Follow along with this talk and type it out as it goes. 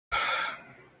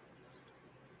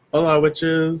Hola,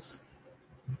 witches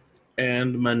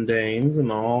and mundanes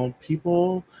and all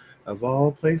people of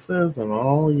all places and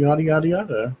all yada yada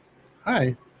yada.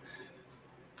 Hi.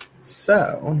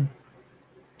 So,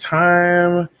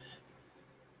 time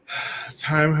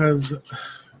time has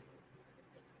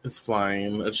is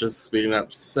flying. It's just speeding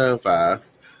up so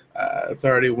fast. It's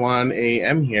already 1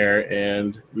 a.m. here,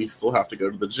 and we still have to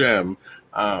go to the gym.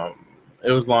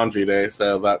 It was laundry day,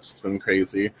 so that's just been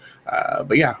crazy.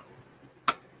 But yeah,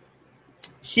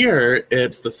 here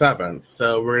it's the 7th,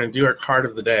 so we're going to do our card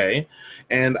of the day.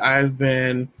 And I've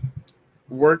been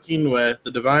working with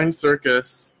the Divine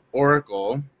Circus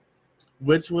Oracle,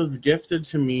 which was gifted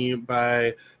to me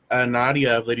by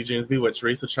Nadia of Lady Jane's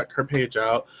Bewitchery, so check her page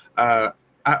out.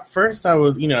 At first, I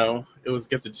was, it was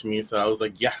gifted to me, so I was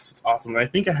like, yes, it's awesome. And I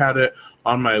think I had it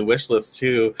on my wish list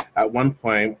too at one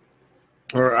point,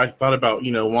 or I thought about,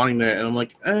 wanting it, and I'm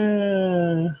like,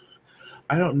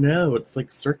 I don't know. It's like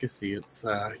circusy. It's,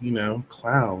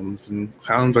 clowns, and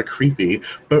clowns are creepy.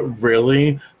 But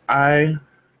really, I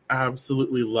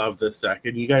absolutely love this deck.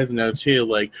 And you guys know, too,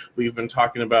 like, we've been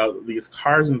talking about these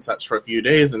cards and such for a few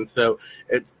days, and so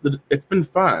it's been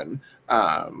fun.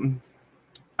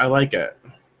 I like it.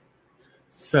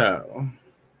 So,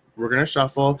 we're going to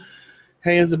shuffle.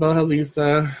 Hey, Isabel,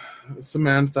 Lisa,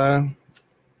 Samantha.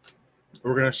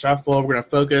 We're going to shuffle. We're going to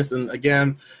focus. And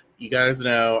again, you guys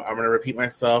know I'm going to repeat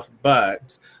myself,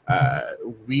 but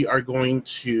we are going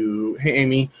to, hey,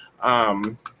 Amy,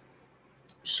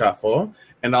 shuffle.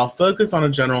 And I'll focus on a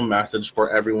general message for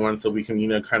everyone so we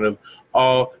can, kind of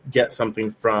all get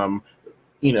something from,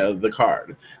 the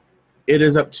card. It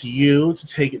is up to you to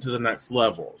take it to the next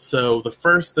level. So the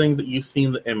first things that you see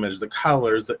in the image, the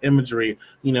colors, the imagery,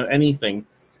 anything,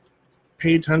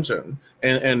 pay attention.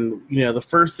 And the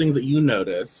first things that you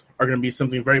notice are going to be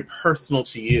something very personal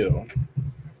to you.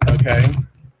 Okay?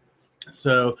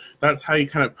 So that's how you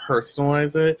kind of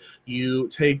personalize it. You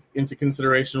take into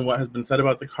consideration what has been said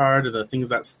about the card and the things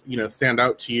that, stand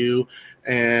out to you.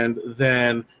 And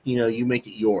then, you make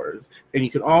it yours. And you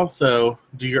can also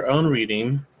do your own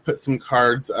reading, put some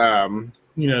cards, down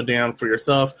for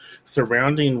yourself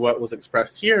surrounding what was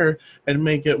expressed here and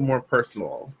make it more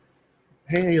personal.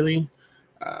 Hey, Haley.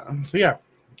 So yeah,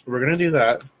 we're going to do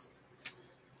that.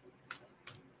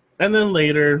 And then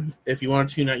later, if you want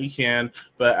to tune out, you can.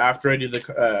 But after I do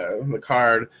the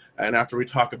card and after we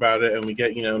talk about it and we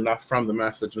get, enough from the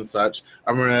message and such,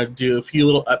 I'm going to do a few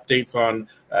little updates on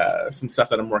some stuff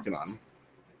that I'm working on.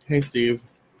 Hey, Steve.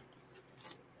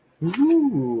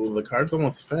 Ooh, the cards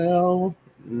almost fell.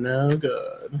 No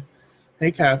good.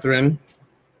 Hey, Catherine.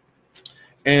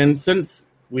 And since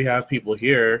we have people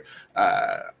here,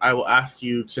 I will ask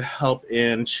you to help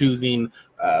in choosing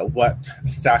what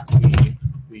stack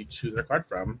we choose our card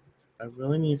from. I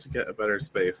really need to get a better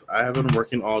space. I have been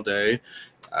working all day.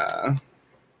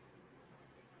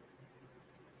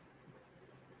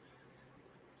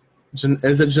 Is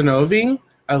it Genovi?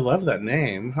 I love that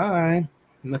name. Hi,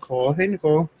 Nicole. Hey,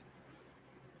 Nicole.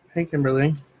 Hey,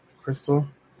 Kimberly. Crystal.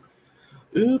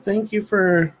 Ooh, thank you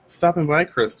for stopping by,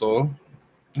 Crystal.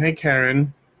 Hey,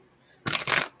 Karen.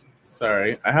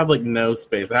 Sorry, I have no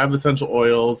space. I have essential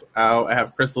oils out. I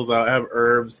have crystals out. I have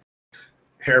herbs,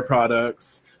 hair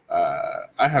products.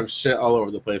 I have shit all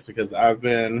over the place because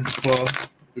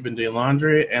we've been doing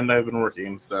laundry and I've been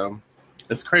working. So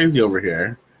it's crazy over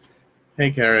here. Hey,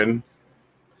 Karen.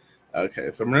 Okay,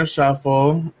 so I'm going to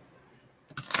shuffle.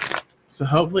 So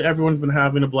hopefully everyone's been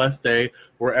having a blessed day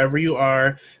wherever you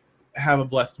are. Have a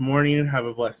blessed morning. Have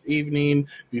a blessed evening.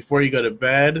 Before you go to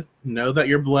bed, know that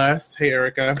you're blessed. Hey,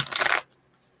 Erica.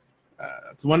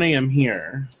 It's 1 a.m.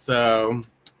 here. So,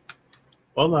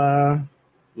 hola,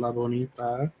 la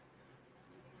bonita.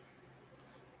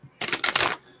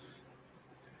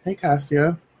 Hey,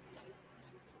 Cassia.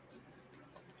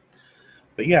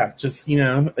 But yeah, just,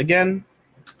 again,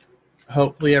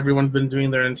 hopefully everyone's been doing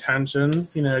their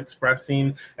intentions,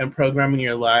 expressing and programming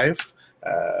your life.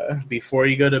 Before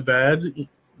you go to bed,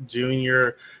 doing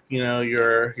your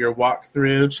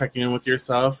walkthrough, checking in with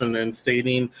yourself and then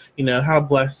stating, how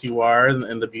blessed you are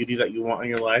and the beauty that you want in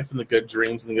your life and the good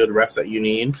dreams and the good rest that you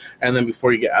need. And then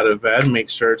before you get out of bed, make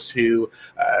sure to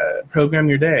program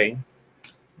your day.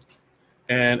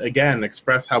 And again,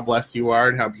 express how blessed you are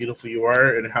and how beautiful you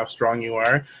are and how strong you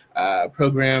are.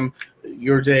 Program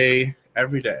your day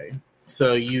every day.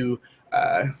 So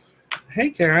hey,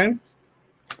 Karen.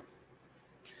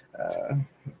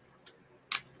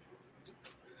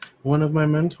 One of my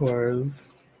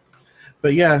mentors.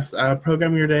 But yes,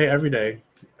 program your day every day.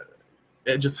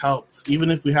 It just helps. Even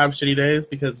if we have shitty days,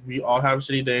 because we all have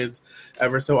shitty days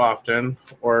ever so often,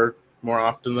 or more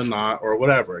often than not, or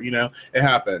whatever, you know, it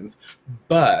happens.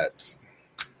 But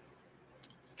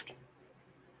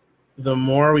the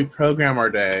more we program our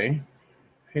day,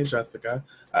 hey Jessica,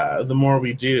 the more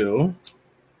we do,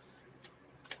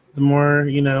 the more,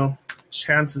 you know,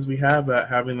 chances we have at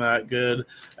having that good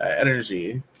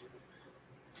energy.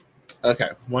 Okay,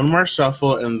 one more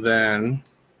shuffle and then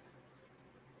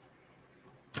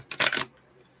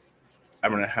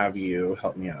I'm going to have you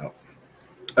help me out.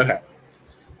 Okay,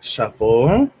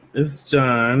 shuffle is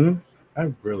done.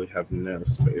 I really have no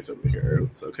space over here.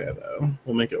 It's okay, though.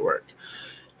 We'll make it work.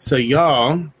 So,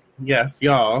 y'all, yes,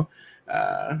 y'all,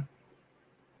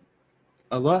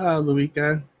 aloha,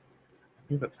 Luika. I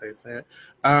think that's how you say it.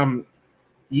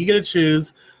 You get to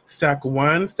choose stack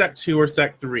 1, stack 2, or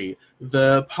stack 3.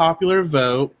 The popular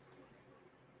vote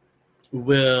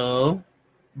will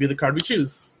be the card we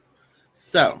choose.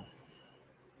 So,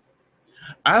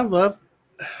 I love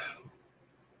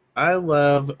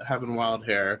having wild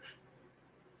hair.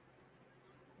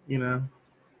 You know,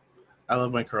 I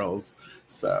love my curls.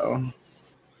 So,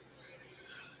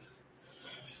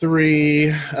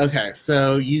 3. Okay,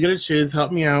 so you get to choose.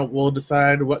 Help me out. We'll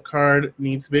decide what card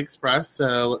needs to be expressed.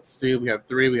 So let's see. We have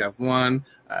 3. We have 1.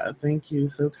 Thank you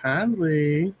so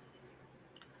kindly.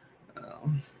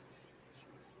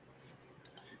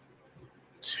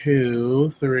 2,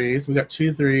 3. So we got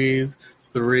 2 3s.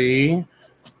 3.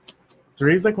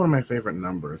 3 is like one of my favorite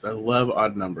numbers. I love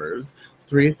odd numbers.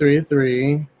 3, 3,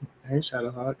 3. Hey,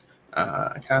 Shadowhawk.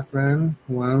 Catherine.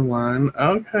 1, 1.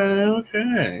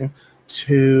 Okay.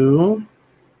 2,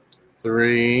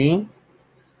 3,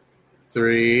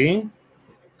 3.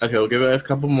 Okay, we'll give it a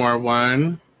couple more.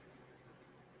 1,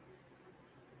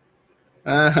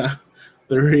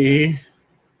 3.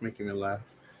 Making me laugh.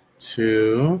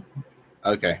 2.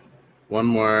 Okay, one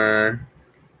more.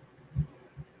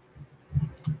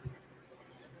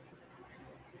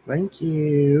 Thank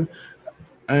you.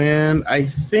 And I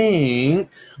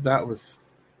think that was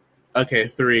okay.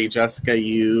 3. Jessica,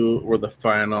 you were the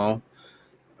final.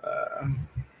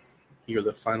 You're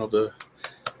the final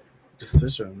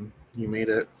decision. You made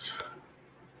it.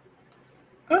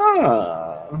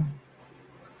 Ah.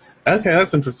 Okay,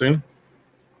 that's interesting.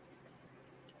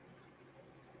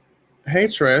 Hey,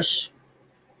 Trish.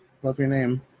 Love your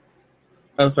name.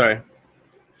 Oh, sorry.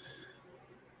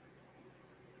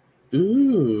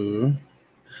 Ooh.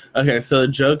 Okay, so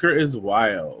Joker is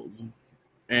wild.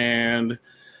 And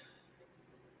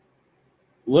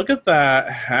look at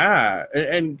that hat.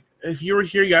 And if you were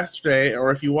here yesterday,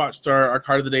 or if you watched our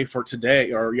card of the day for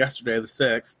today, or yesterday, the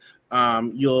 6th,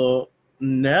 you'll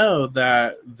know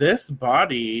that this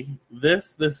body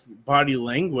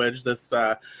language,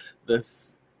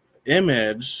 this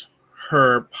image,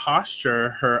 her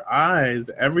posture, her eyes,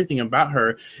 everything about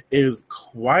her is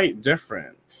quite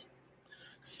different.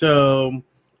 So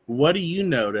what do you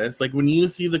notice? Like when you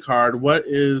see the card, what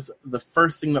is the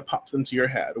first thing that pops into your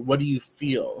head? What do you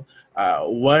feel?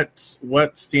 What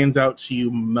stands out to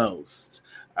you most?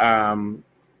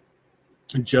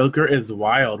 Joker is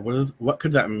wild. What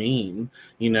could that mean?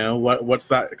 You know, what's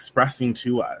that expressing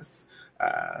to us?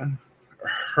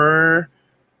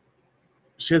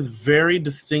 She has very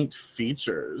distinct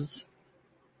features.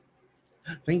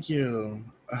 Thank you.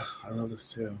 I love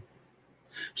this too.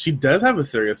 She does have a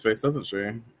serious face, doesn't she?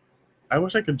 I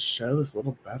wish I could show this a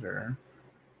little better.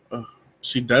 Oh,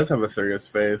 she does have a serious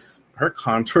face. Her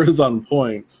contour is on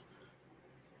point.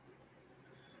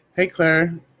 Hey,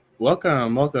 Claire.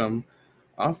 Welcome.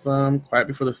 Awesome. Quiet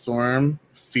Before the Storm.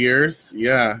 Fierce.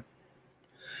 Yeah.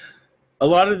 A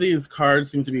lot of these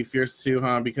cards seem to be fierce too,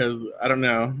 huh? Because, I don't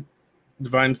know.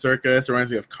 Divine Circus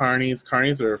reminds me of Carnies.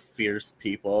 Carnies are fierce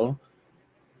people.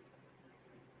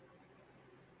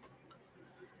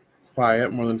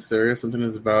 Quiet, more than serious. Something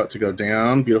is about to go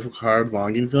down. Beautiful card,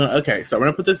 longing feeling. Okay, so I'm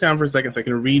going to put this down for a second so I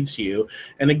can read to you.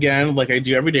 And again, like I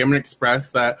do every day, I'm going to express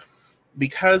that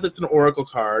because it's an oracle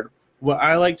card, what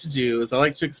I like to do is I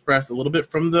like to express a little bit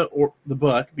from the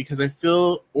book because I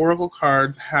feel oracle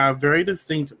cards have very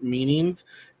distinct meanings,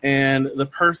 and the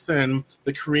person,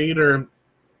 the creator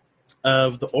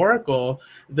of the oracle,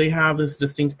 they have this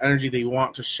distinct energy they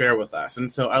want to share with us.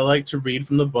 And so I like to read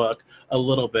from the book a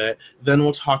little bit, then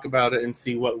we'll talk about it and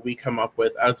see what we come up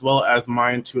with, as well as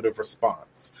my intuitive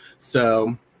response.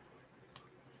 So,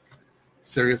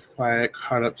 serious, quiet,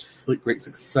 caught up, sleep, great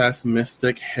success,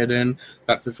 mystic, hidden.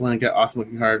 That's a feeling to get, awesome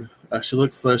looking card. She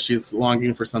looks slow, she's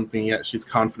longing for something, yet she's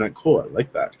confident. Cool, I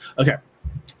like that. Okay,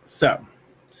 so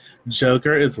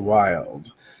Joker is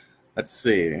wild. Let's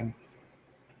see.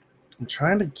 I'm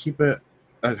trying to keep it.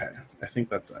 Okay, I think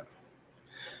that's it.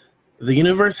 The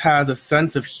universe has a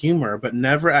sense of humor, but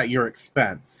never at your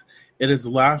expense. It is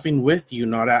laughing with you,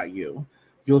 not at you.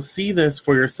 You'll see this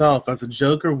for yourself as the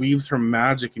Joker weaves her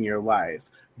magic in your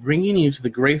life, bringing you to the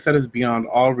grace that is beyond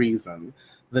all reason,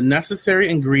 the necessary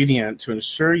ingredient to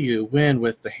ensure you win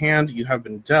with the hand you have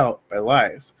been dealt by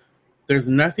life. There's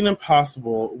nothing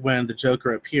impossible when the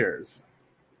Joker appears.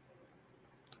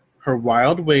 Her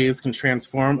wild ways can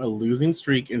transform a losing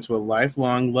streak into a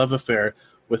lifelong love affair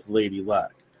with Lady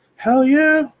Luck. Hell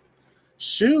yeah!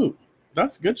 Shoot,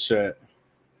 that's good shit.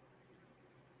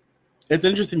 It's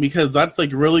interesting because that's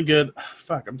like really good.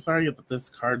 Fuck, I'm sorry that this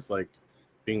card's like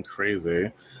being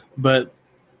crazy, but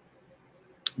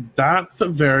that's a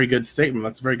very good statement.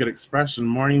 That's a very good expression.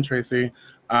 Morning, Tracy.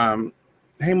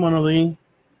 Hey, Mona Lee.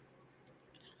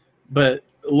 But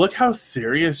look how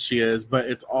serious she is, but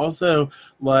it's also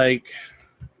like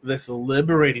this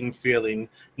liberating feeling,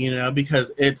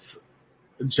 because it's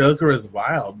Joker is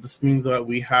wild. This means that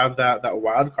we have that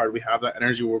wild card. We have that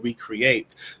energy where we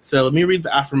create. So let me read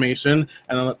the affirmation,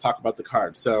 and then let's talk about the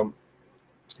card. So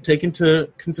take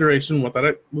into consideration what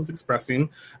that was expressing.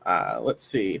 Let's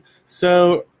see.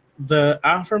 So the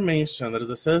affirmation that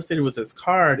is associated with this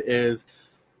card is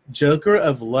Joker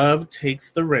of love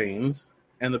takes the reins,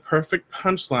 and the perfect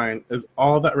punchline is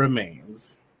all that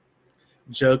remains.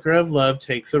 Joker of love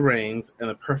takes the reins, and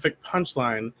the perfect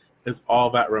punchline is all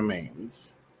that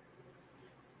remains.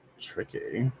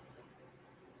 Tricky.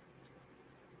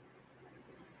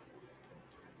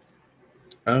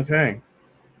 Okay.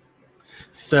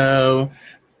 So,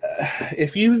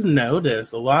 if you've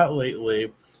noticed a lot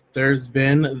lately, there's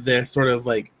been this sort of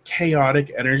like chaotic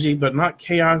energy, but not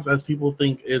chaos as people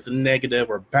think is negative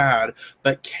or bad,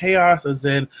 but chaos as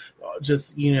in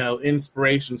just,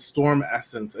 inspiration, storm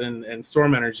essence, and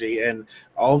storm energy, and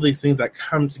all these things that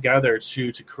come together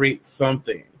to create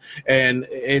something. And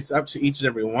it's up to each and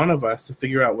every one of us to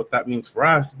figure out what that means for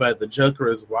us. But the Joker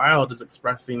is wild is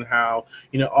expressing how,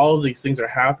 all of these things are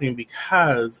happening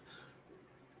because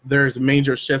there's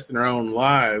major shifts in our own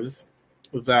lives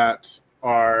that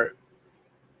are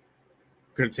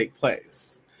going to take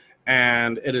place.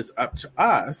 And it is up to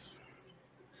us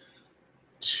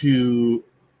to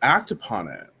act upon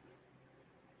it.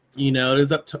 It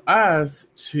is up to us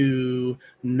to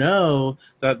know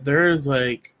that there's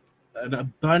like an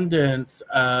abundance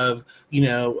of,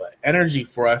 energy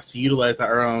for us to utilize at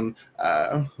our own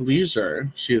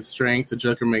leisure. She has strength. The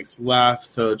Joker makes laugh.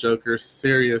 So Joker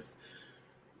serious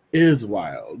is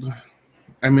wild.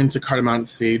 I'm into Cardamom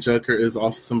Sea. Joker is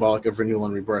also symbolic of renewal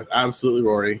and rebirth. Absolutely,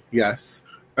 Rory. Yes.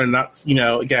 And that's,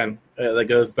 again, that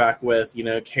goes back with,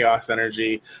 chaos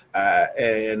energy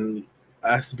and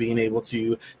us being able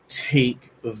to take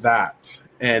that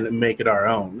and make it our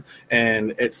own.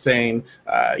 And it's saying,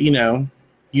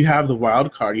 you have the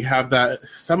wild card. You have that.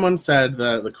 Someone said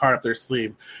the card up their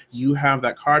sleeve. You have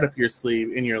that card up your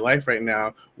sleeve in your life right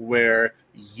now where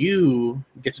you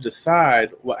get to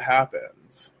decide what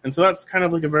happens. And so that's kind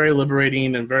of like a very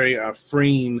liberating and very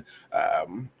freeing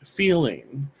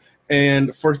feeling.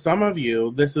 And for some of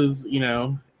you, this is,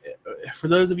 for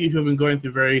those of you who have been going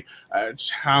through very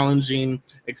challenging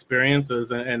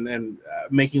experiences and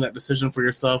making that decision for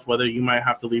yourself, whether you might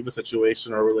have to leave a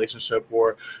situation or a relationship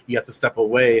or you have to step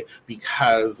away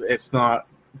because it's not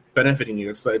benefiting you,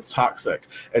 it's toxic.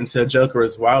 And so Joker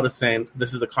is wild is saying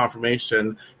this is a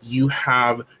confirmation. You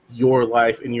have your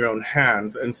life in your own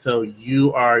hands, and so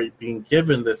you are being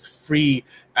given this free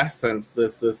essence,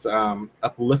 this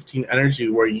uplifting energy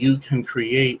where you can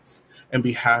create and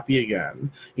be happy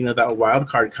again. That wild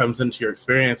card comes into your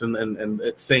experience, and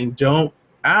it's saying don't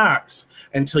act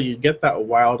until you get that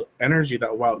wild energy,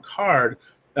 that wild card,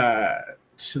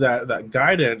 to that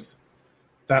guidance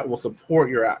that will support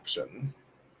your action.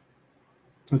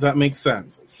 Does that make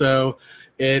sense? So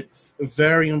it's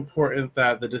very important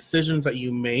that the decisions that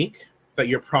you make, that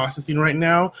you're processing right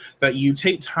now, that you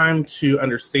take time to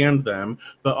understand them,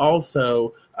 but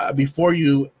also before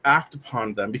you act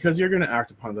upon them, because you're going to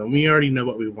act upon them. We already know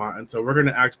what we want, and so we're going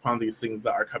to act upon these things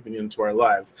that are coming into our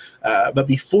lives. But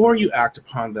before you act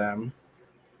upon them,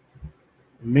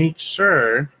 make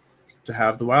sure to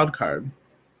have the wild card.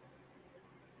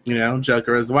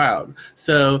 Joker is wild.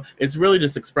 So it's really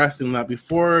just expressing that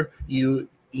before you,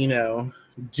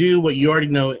 do what you already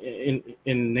know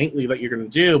innately that you're going to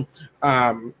do,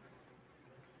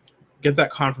 get that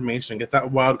confirmation, get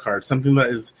that wild card, something that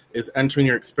is entering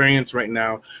your experience right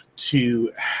now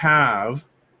to have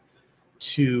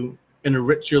to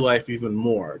enrich your life even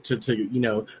more,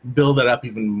 to build that up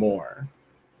even more.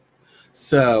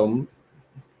 So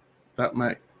that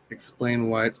might explain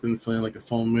why it's been feeling like a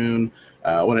full moon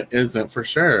when it isn't, for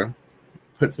sure.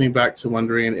 puts me back to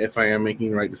wondering if I am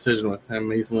making the right decision with him.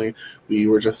 Amazingly, we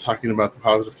were just talking about the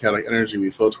positive chaotic energy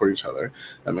we feel toward each other.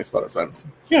 That makes a lot of sense.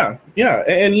 Yeah.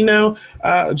 And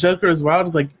Joker as well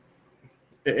is like,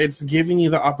 it's giving you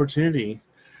the opportunity.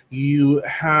 You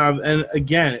have, and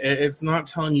again, it's not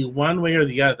telling you one way or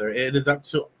the other. It is up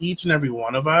to each and every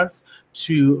one of us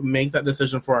to make that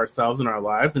decision for ourselves in our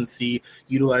lives and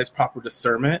utilize proper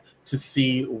discernment to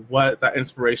see what that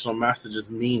inspirational message is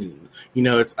meaning.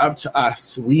 It's up to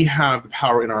us. We have the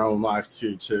power in our own life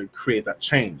to create that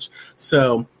change.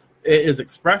 So it is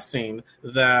expressing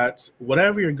that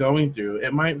whatever you're going through,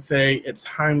 it might say it's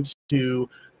time to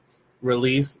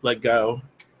release, let go,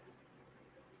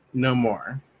 no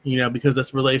more. Because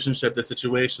this relationship, this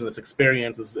situation, this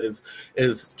experience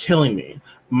is killing me.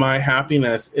 My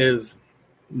happiness is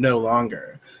no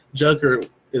longer. Joker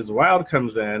is wild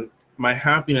comes in. My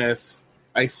happiness,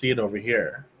 I see it over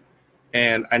here,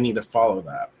 and I need to follow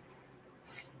that.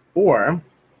 Or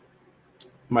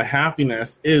my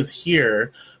happiness is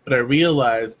here, but I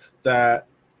realize that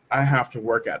I have to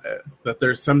work at it, that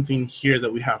there's something here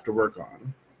that we have to work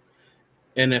on.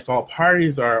 And if all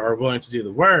parties are willing to do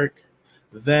the work,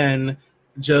 then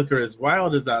Joker is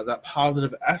wild is that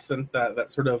positive essence,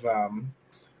 that sort of,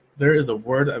 there is a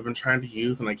word I've been trying to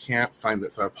use and I can't find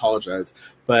it, so I apologize.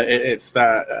 But it's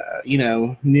that,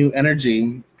 new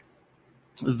energy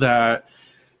that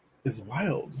is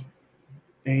wild.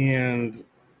 And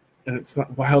it's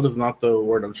not, wild is not the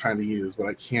word I'm trying to use, but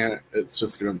I can't, it's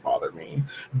just going to bother me.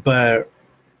 But,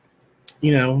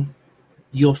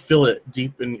 you'll feel it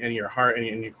deep in your heart and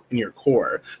in your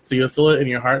core. So you'll feel it in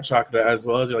your heart chakra as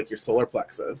well as your solar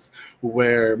plexus,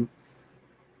 where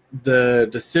the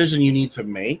decision you need to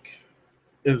make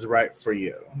is right for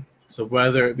you. So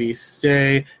whether it be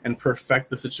stay and perfect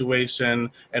the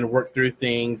situation and work through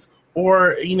things,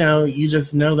 or, you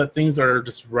just know that things are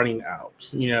just running out.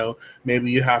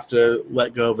 Maybe you have to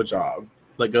let go of a job,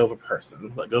 let go of a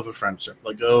person, let go of a friendship,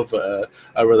 let go of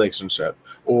a relationship,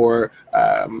 or,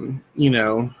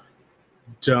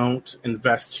 don't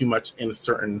invest too much in a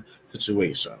certain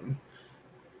situation,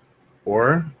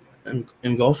 or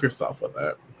engulf yourself with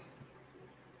it.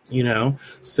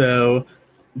 So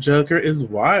Joker is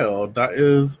wild. That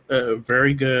is a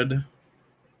very good,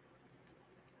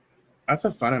 that's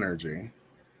a fun energy.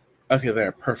 Okay,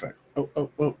 there, perfect.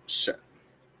 Oh, shit.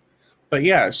 But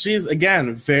yeah, she's,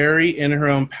 again, very in her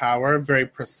own power, very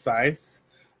precise.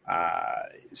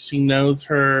 She knows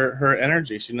her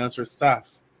energy. She knows her stuff.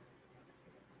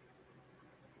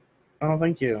 Oh,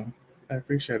 thank you. I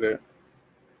appreciate it.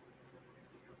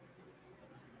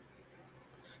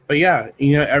 But yeah,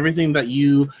 everything that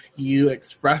you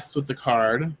express with the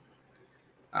card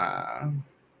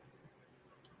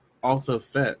also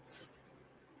fits.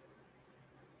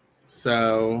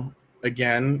 So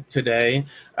again, today,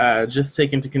 just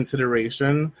take into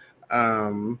consideration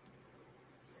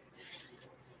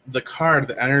the card,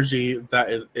 the energy that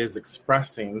it is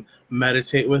expressing.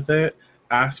 Meditate with it.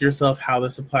 Ask yourself how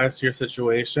this applies to your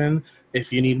situation.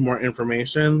 If you need more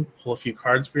information, pull a few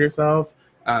cards for yourself,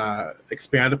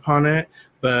 expand upon it,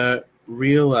 but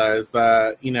realize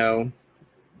that,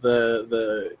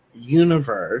 the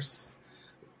universe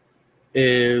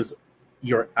is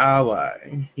your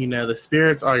ally. The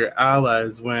spirits are your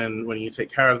allies. When you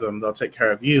take care of them, they'll take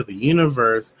care of you. The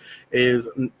universe is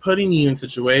putting you in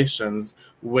situations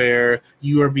where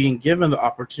you are being given the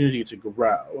opportunity to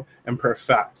grow and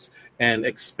perfect and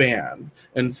expand.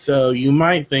 And so you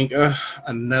might think,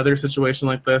 another situation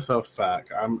like this, oh fuck,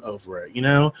 I'm over it.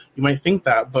 You might think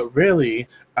that, but really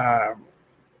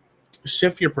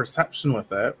shift your perception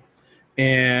with it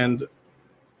and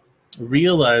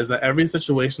realize that every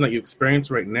situation that you experience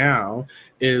right now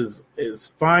is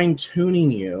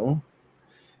fine-tuning you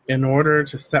in order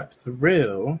to step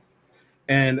through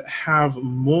and have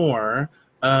more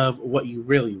of what you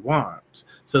really want.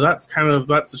 So that's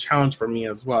the challenge for me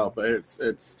as well. But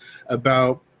it's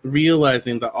about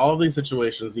realizing that all of these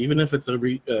situations, even if it's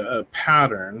a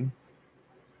pattern,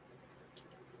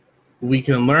 we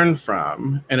can learn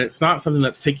from, and it's not something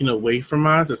that's taken away from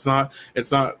us. It's not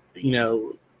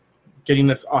getting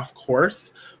us off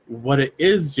course. What it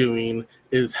is doing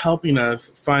is helping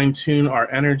us fine-tune our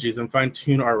energies and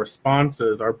fine-tune our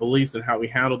responses, our beliefs, and how we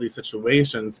handle these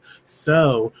situations,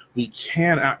 so we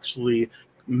can actually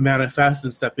manifest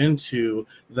and step into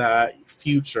that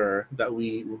future that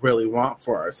we really want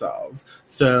for ourselves.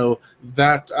 So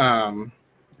that,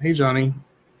 hey Johnny.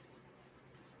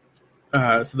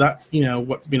 So that's,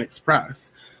 what's being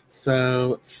expressed. So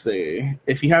let's see.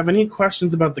 If you have any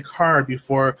questions about the card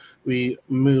before we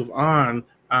move on,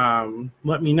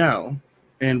 let me know.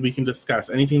 and we can discuss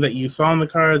anything that you saw on the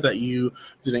card that you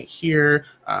didn't hear.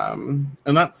 And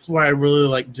that's why I really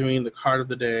like doing the card of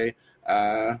the day.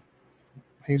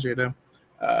 Hey, Jada.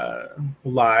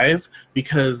 Live,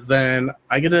 because then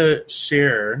I get to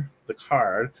share the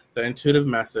card, the intuitive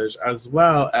message, as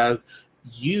well as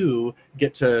you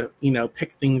get to,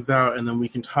 pick things out, and then we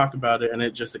can talk about it, and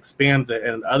it just expands it,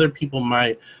 and other people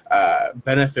might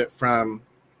benefit from,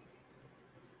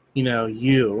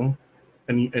 you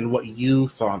and what you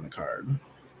saw on the card.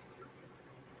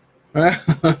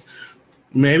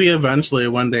 Maybe eventually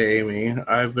one day, Amy.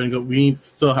 We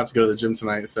still have to go to the gym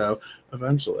tonight, so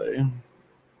eventually.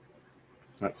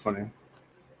 That's funny.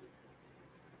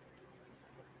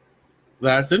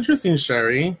 That's interesting,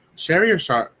 Sherry. Sherry or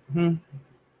Sherry?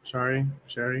 Sorry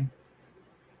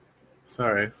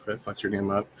if I fucked your name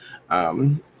up.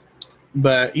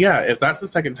 But yeah, if that's the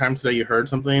second time today you heard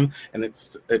something and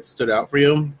it stood out for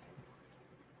you,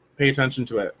 pay attention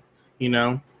to it.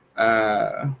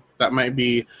 That might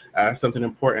be something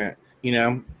important.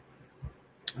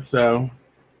 So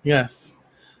yes.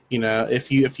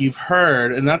 If you've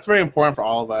heard, and that's very important for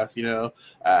all of us,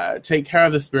 take care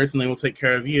of the spirits and they will take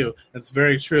care of you. That's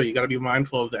very true. You got to be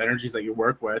mindful of the energies that you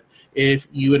work with. If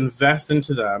you invest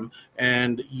into them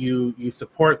and you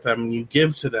support them and you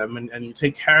give to them and you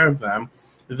take care of them,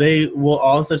 they will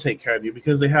also take care of you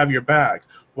because they have your back.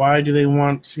 Why do they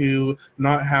want to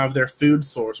not have their food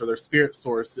source or their spirit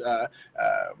source,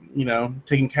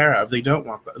 taken care of? They don't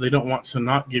want that. They don't want to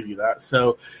not give you that.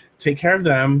 So take care of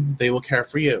them, they will care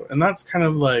for you. And that's kind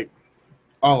of like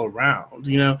all around,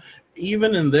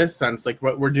 even in this sense, like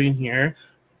what we're doing here,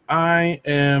 I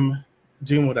am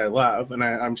doing what I love, and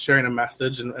I'm sharing a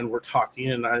message, and we're talking,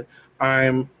 and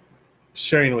I'm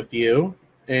sharing with you,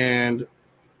 and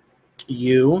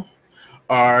you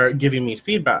are giving me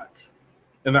feedback.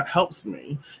 And that helps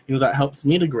me, that helps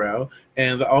me to grow,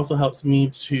 and that also helps me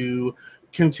to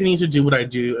continue to do what I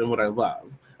do and what I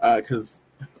love. Because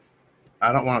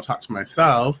I don't want to talk to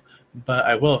myself, but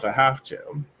I will if I have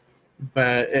to.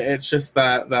 But it's just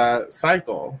that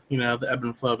cycle, the ebb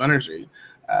and flow of energy.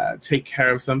 Take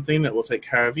care of something, it will take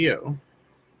care of you.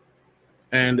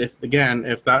 And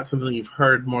if that's something you've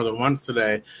heard more than once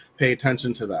today, pay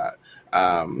attention to that.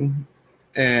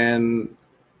 And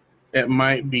it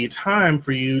might be time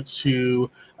for you to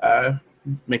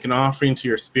make an offering to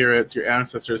your spirits, your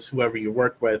ancestors, whoever you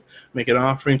work with. Make an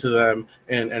offering to them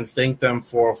and thank them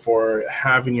for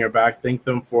having your back. Thank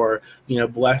them for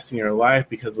blessing your life,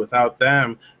 because without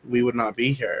them we would not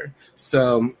be here.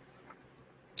 So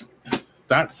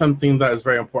that's something that is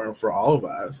very important for all of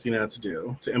us, to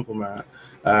do, to implement.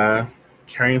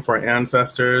 Caring for our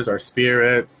ancestors, our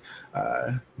spirits,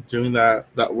 doing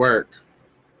that work.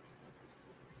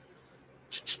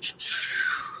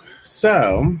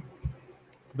 So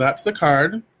that's the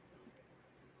card.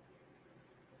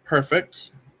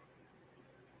 Perfect.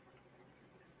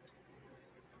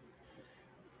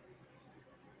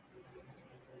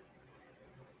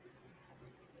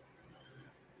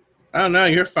 Oh no,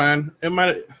 you're fine.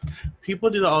 People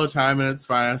do that all the time, and it's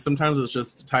fine. Sometimes it's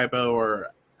just a typo or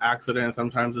accident.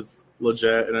 Sometimes it's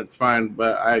legit, and it's fine.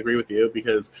 But I agree with you,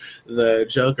 because the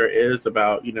Joker is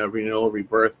about renewal,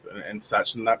 rebirth, and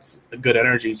such, and that's a good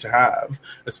energy to have,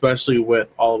 especially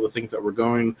with all of the things that we're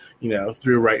going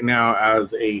through right now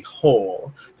as a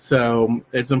whole. So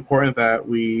it's important that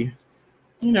we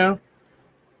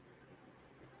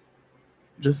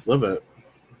just live it.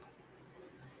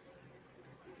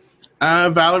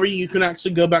 Valerie, you can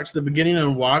actually go back to the beginning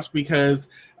and watch, because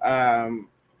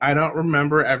I don't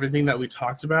remember everything that we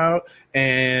talked about,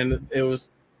 and it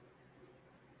was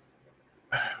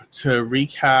to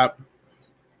recap.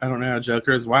 I don't know.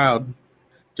 Joker is wild.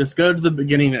 Just go to the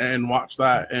beginning and watch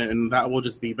that, and that will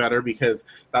just be better, because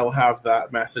that will have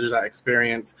that message, that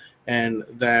experience, and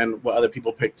then what other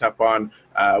people picked up on.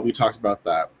 We talked about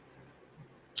that.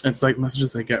 It's like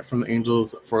messages I get from the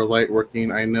angels for light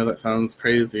working. I know that sounds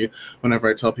crazy whenever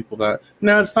I tell people that.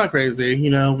 No, it's not crazy.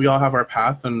 We all have our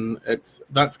path, and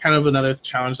that's kind of another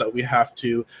challenge that we have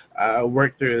to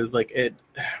work through. Is like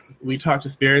we talk to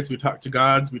spirits, we talk to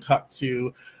gods, we talk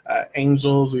to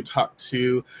angels, we talk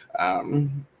to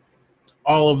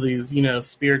all of these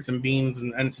spirits and beings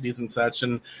and entities and such,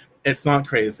 and it's not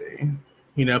crazy.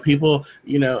 People,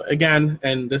 again,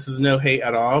 and this is no hate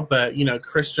at all, but,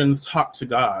 Christians talk to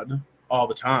God all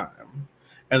the time,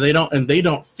 and they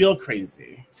don't feel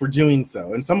crazy for doing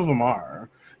so. And some of them are,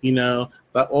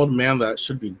 that old man that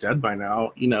should be dead by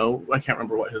now, I can't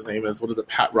remember what his name is. What is it?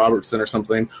 Pat Robertson or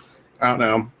something. I don't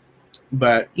know.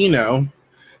 But,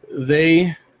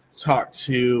 they talk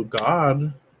to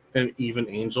God and even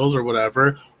angels or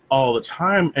whatever all the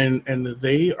time, and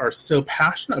they are so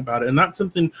passionate about it. And that's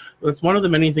one of the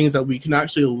many things that we can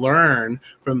actually learn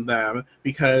from them,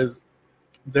 because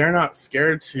they're not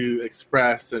scared to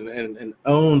express and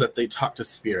own that they talk to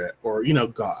spirit or,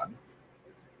 God.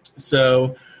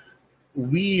 So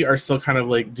we are still kind of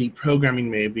like deprogramming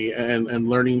maybe, and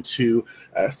learning to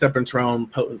step into our own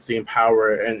potency and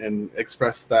power, and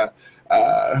express that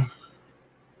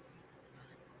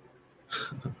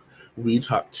we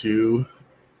talk to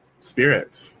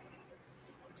spirits.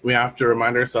 We have to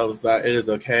remind ourselves that it is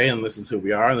okay, and this is who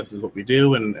we are, and this is what we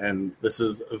do, and this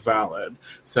is valid.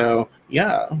 So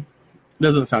yeah, it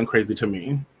doesn't sound crazy to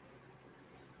me.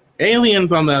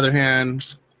 Aliens, on the other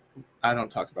hand, I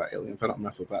don't talk about aliens. I don't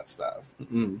mess with that stuff.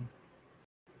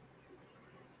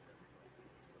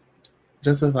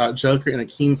 Just a thought, Joker in a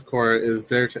King's Court is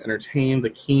there to entertain.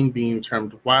 The King being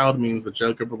termed wild means the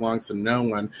Joker belongs to no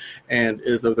one and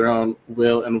is of their own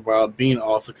will, and wild being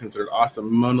also considered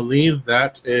awesome. Mona Lee,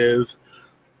 that is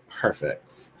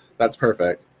perfect. That's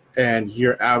perfect. And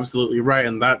you're absolutely right.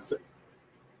 And that's,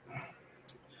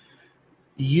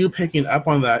 you picking up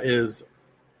on that is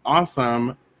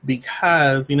awesome,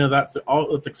 because that's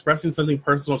all, it's expressing something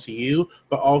personal to you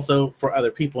but also for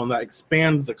other people, and that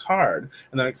expands the card,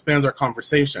 and that expands our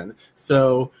conversation.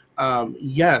 So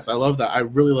yes, I love that. I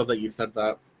really love that you said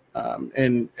that.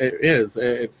 And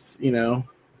it's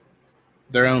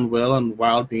their own will, and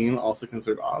wild being also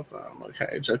considered awesome.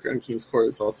 Okay, Joker and King's Court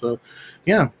is also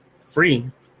free,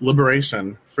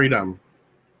 liberation, freedom.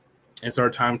 It's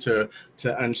our time to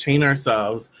unchain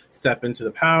ourselves, step into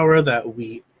the power that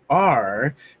we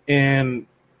are, and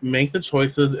make the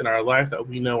choices in our life that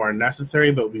we know are necessary,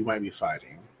 but we might be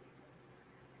fighting.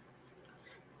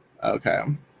 Okay,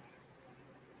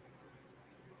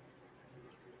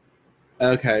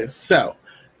 so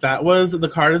that was the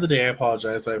card of the day. I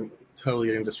apologize. I'm totally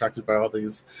getting distracted by all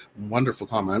these wonderful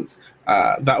comments.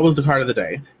 That was the card of the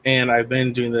day, and I've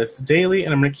been doing this daily,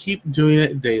 and I'm going to keep doing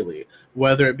it daily,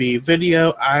 whether it be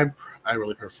video. I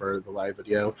really prefer the live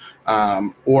video,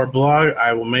 or blog.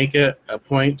 I will make it a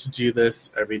point to do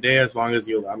this every day, as long as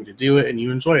you allow me to do it and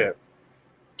you enjoy it.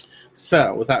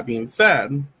 So with that being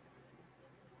said,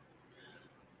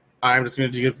 I'm just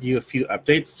going to give you a few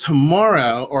updates.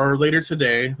 Tomorrow, or later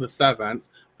today, the 7th,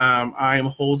 I am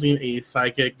holding a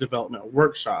psychic development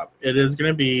workshop. It is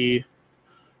going to be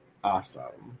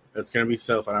awesome. It's going to be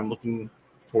so fun. I'm looking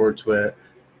forward to it.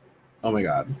 Oh my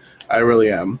God, I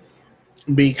really am.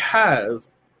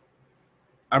 Because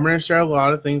I'm going to share a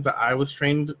lot of things that I was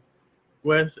trained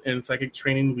with in psychic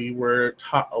training. We were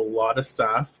taught a lot of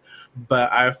stuff,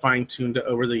 but I've fine-tuned it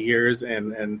over the years,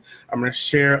 and I'm going to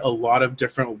share a lot of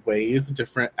different ways,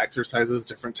 different exercises,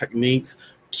 different techniques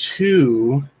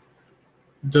to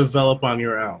develop on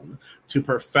your own, to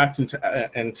perfect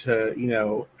and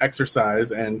to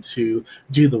exercise and to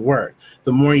do the work.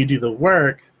 The more you do the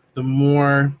work, the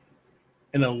more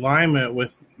in alignment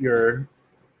with your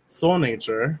soul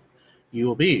nature you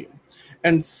will be.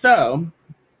 And so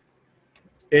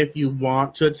if you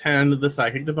want to attend the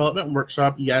psychic development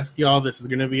workshop, yes, y'all, this is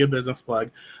going to be a business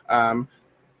plug,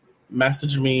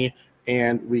 message me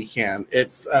and we can.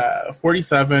 It's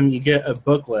 $47. You get a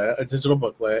booklet, a digital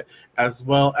booklet, as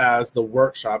well as the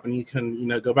workshop, and you can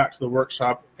go back to the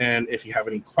workshop, and if you have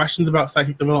any questions about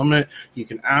psychic development, you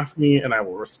can ask me and I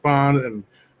will respond, and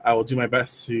I will do my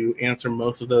best to answer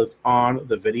most of those on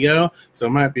the video. So it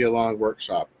might be a long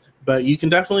workshop, but you can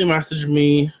definitely message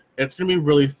me. It's going to be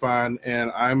really fun,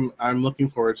 and I'm looking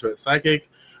forward to it.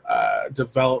 Psychic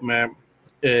development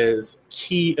is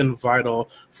key and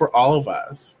vital for all of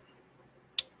us.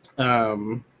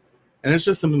 And it's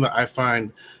just something that I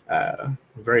find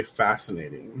very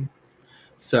fascinating.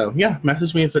 So yeah,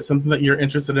 message me if it's something that you're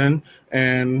interested in,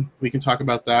 and we can talk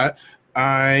about that.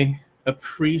 I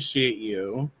appreciate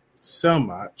you so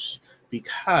much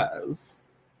because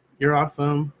you're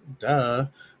awesome. Duh.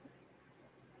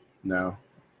 No.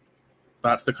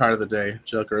 That's the card of the day.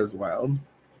 Joker is wild.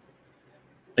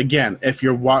 Again, if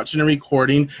you're watching a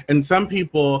recording, and some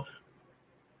people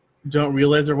don't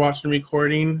realize they're watching a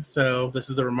recording, so this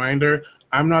is a reminder.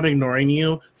 I'm not ignoring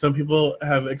you. Some people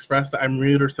have expressed that I'm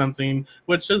rude or something,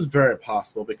 which is very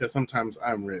possible because sometimes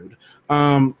I'm rude.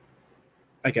 I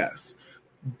guess.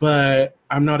 But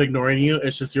I'm not ignoring you.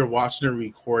 It's just you're watching a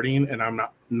recording and I'm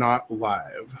not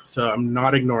live. So I'm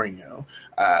not ignoring you.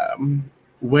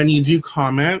 When you do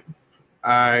comment,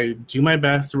 I do my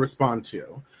best to respond to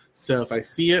you. So if I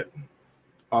see it,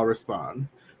 I'll respond.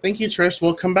 Thank you, Trish.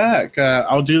 We'll come back.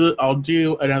 I'll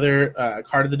do another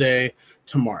card of the day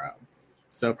tomorrow.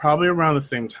 So probably around the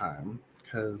same time,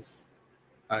 because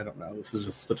I don't know. This is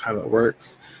just the time that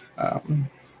works.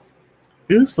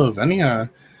 Ooh, Slovenia.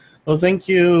 Well, thank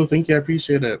you. Thank you. I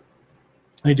appreciate it.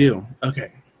 I do.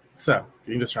 Okay. So,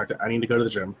 getting distracted. I need to go to the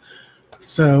gym.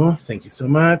 So, thank you so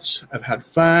much. I've had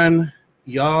fun.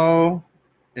 Y'all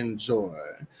enjoy.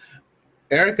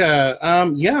 Erica,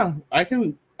 yeah, I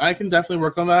can definitely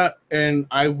work on that. And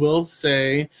I will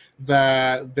say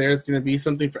that there's going to be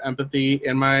something for empathy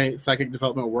in my psychic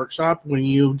development workshop. When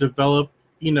you develop,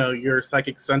 your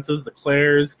psychic senses, the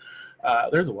clairs,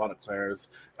 there's a lot of clairs,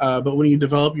 but when you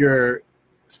develop your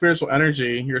spiritual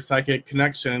energy, your psychic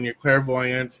connection, your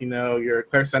clairvoyance, your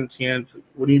clairsentience,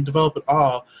 when you develop it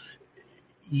all,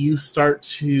 you start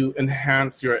to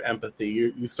enhance your empathy.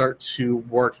 You start to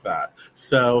work that.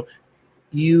 So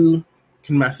you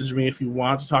can message me if you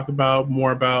want to talk about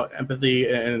more about empathy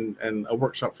and a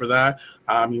workshop for that.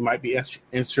 You might be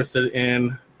interested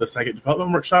in the psychic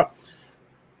development workshop.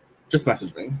 Just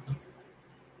message me.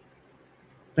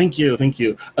 Thank you.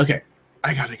 Okay,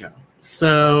 I gotta go.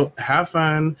 So have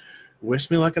fun. Wish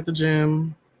me luck at the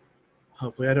gym.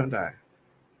 Hopefully I don't die.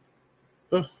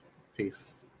 Oh,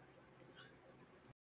 peace.